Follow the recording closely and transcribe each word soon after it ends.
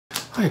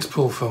Hi, it's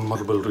Paul from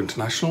Model Builder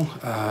International,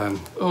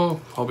 or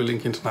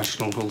HobbyLink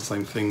International, all the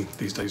same thing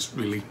these days,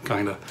 really,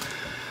 kinda.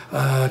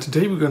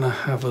 Today we're going to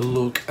have a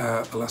look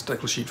at the last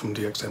decal sheet from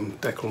DXM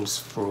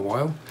Decals for a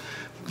while.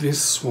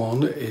 This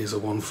one is a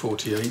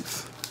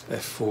 1/48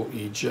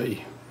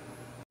 F-4EJ.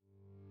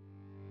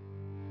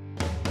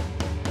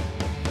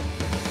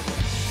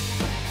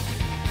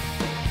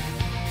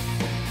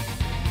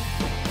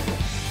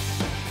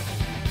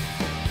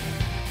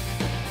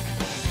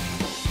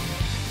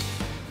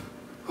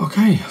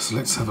 Okay, so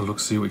let's have a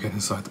look, see what we get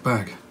inside the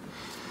bag.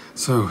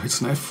 So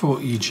it's an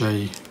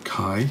F-4EJ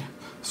Kai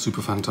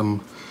Super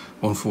Phantom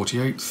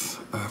 1/48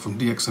 from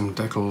DXM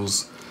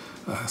Decals,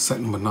 set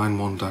number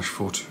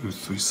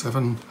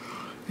 91-4237.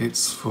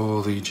 It's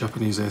for the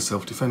Japanese Air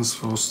Self-Defense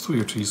Force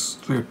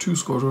 302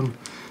 Squadron,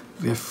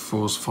 the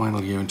F-4's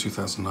final year in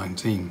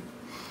 2019.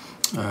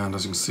 And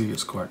as you can see,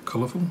 it's quite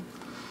colourful.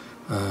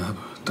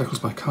 Decals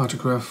by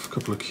Cartograph, a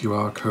couple of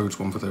QR codes,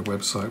 one for their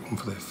website, one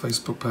for their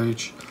Facebook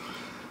page.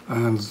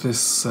 And this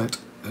set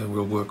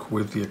will work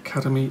with the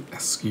Academy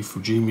Eschi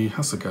Fujimi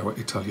Hasegawa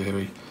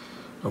Italieri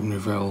of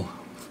Nouvelle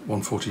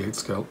 1/48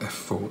 scale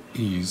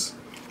F-4Es.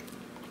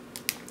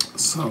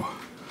 So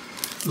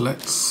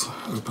let's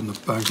open the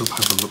bag up,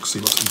 have a look, see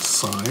what's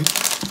inside.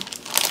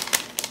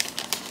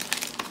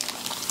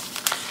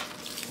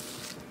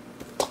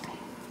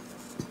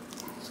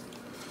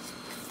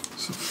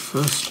 So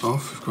first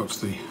off, we've got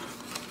the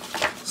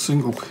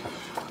single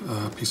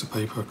piece of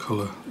paper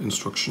colour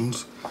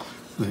instructions.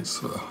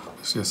 It's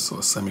just sort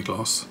of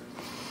semi-gloss.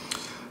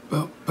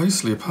 But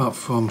basically, apart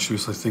from, should we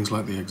say, things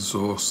like the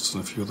exhausts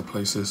and a few other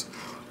places,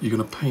 you're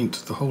going to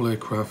paint the whole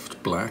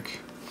aircraft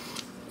black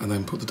and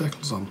then put the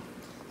decals on.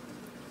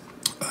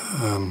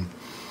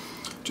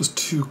 Just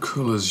two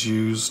colours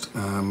used,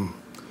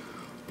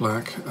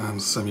 black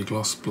and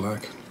semi-gloss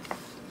black.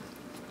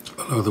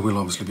 Although there will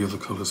obviously be other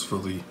colours for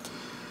the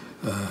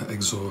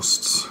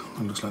exhausts.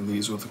 It looks like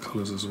these are other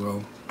colours as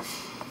well.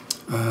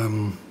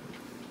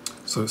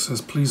 So it says,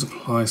 please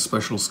apply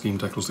special scheme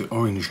decals, the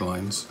orange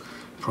lines,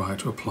 prior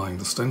to applying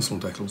the stencil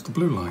decals, the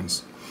blue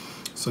lines.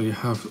 So you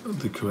have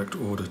the correct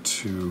order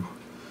to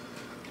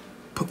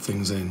put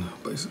things in.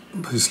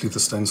 Basically the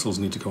stencils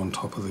need to go on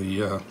top of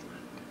the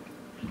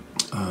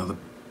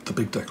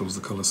big decals,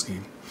 the colour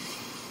scheme.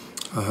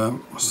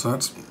 So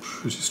that's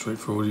pretty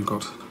straightforward. You've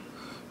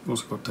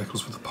also got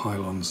decals for the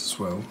pylons as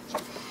well.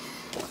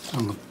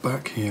 On the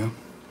back here,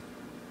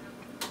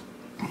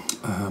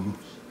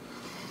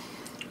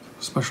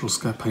 special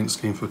paint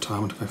scheme for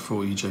retirement of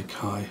F-4EJ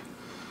Kai,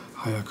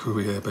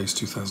 Hayakuri Air Base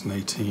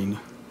 2018.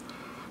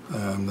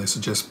 They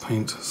suggest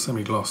paint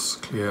semi-gloss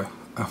clear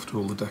after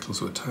all the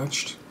decals are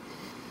attached.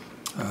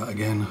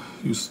 Again,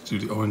 do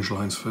the orange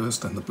lines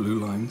first, then the blue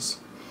lines.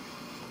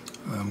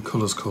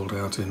 Colours called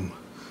out in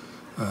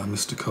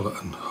Mr. Colour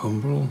and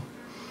Humbrol.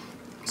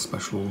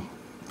 Special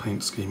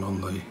paint scheme on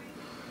the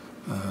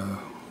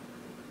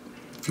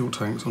fuel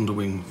tanks,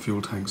 underwing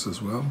fuel tanks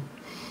as well.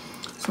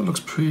 So it looks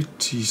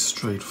pretty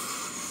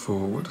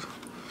straightforward.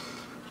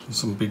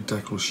 Some big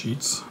decal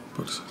sheets,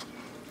 but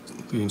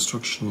the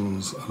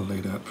instructions are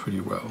laid out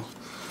pretty well.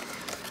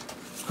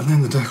 And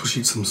then the decal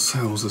sheets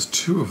themselves, there's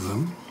two of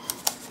them.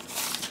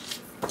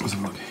 Let's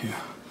have a look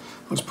here.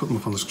 I'll just put them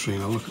up on the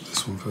screen. I'll look at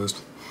this one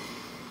first.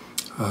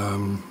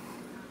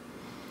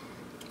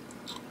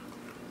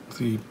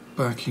 The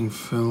backing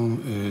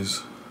film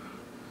is,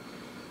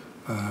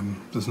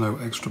 there's no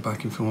extra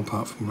backing film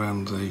apart from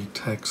around the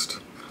text.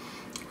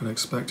 I'd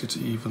expect it to,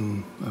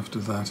 even after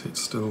that, it's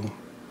still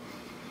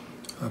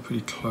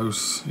pretty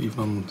close, even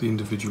on the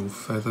individual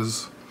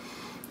feathers.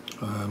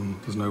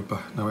 There's no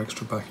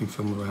extra backing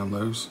film around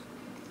those,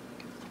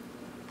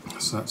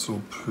 so that's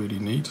all pretty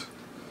neat.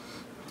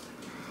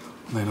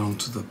 And then on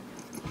to the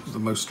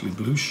mostly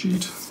blue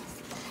sheet.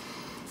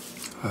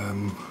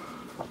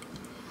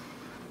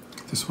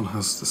 This one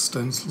has the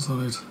stencils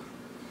on it,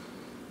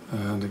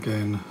 and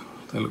again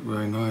they look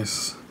very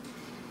nice.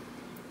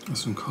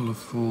 There's some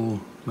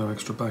colourful, no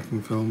extra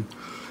backing film,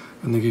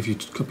 and they give you a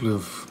couple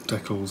of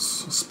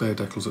decals, spare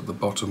decals at the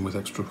bottom with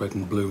extra red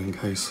and blue in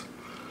case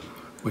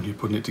when you're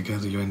putting it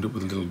together you end up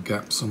with a little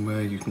gap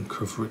somewhere. You can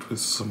cover it with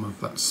some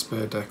of that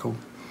spare decal.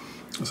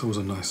 That's always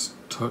a nice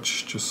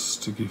touch,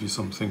 just to give you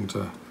something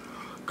to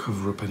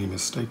cover up any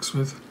mistakes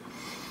with.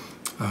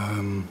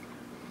 All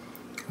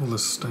the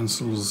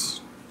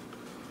stencils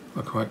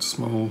are quite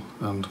small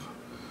and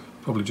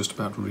probably just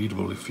about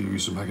readable if you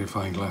use a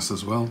magnifying glass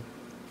as well.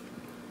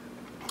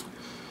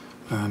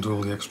 And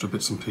all the extra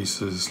bits and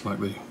pieces, like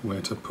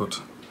where to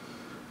put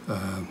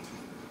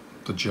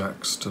the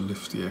jacks to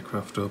lift the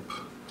aircraft up,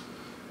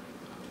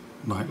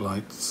 night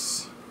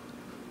lights,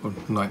 or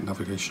night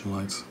navigation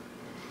lights.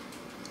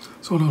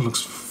 So it all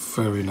looks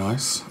very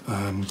nice.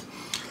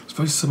 It's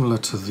very similar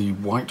to the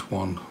white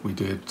one we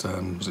did,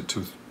 was it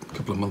a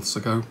couple of months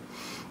ago,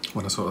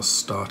 when I sort of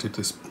started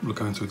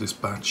going through this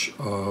batch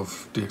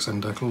of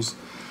DXM decals.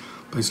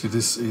 Basically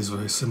this is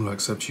very similar,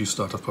 except you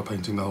start off by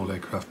painting the whole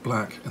aircraft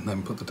black and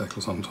then put the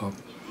decals on top.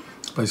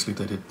 Basically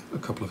they did a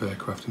couple of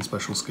aircraft in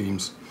special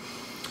schemes.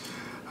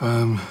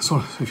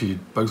 So if you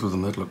both of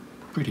them, they'd look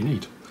pretty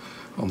neat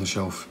on the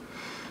shelf.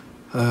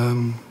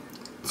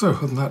 So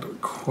other than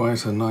that,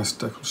 quite a nice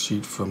decal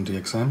sheet from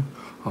DXM.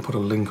 I'll put a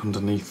link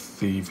underneath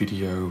the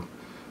video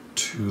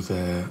to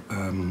their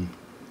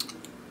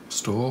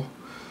store.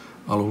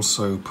 I'll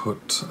also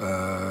put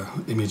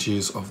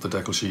images of the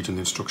decal sheet and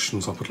the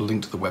instructions. I'll put a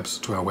link to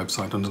our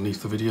website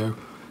underneath the video.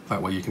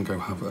 That way you can go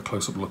have a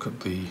close-up look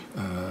at the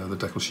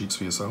decal sheets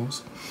for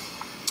yourselves.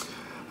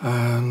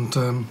 And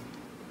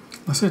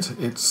that's it.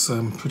 It's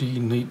pretty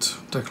neat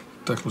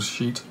decal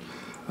sheet,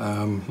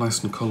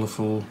 nice and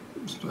colourful,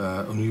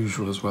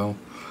 unusual as well.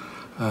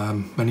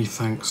 Many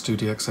thanks to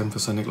DXM for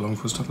sending it along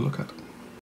for us to have a look at.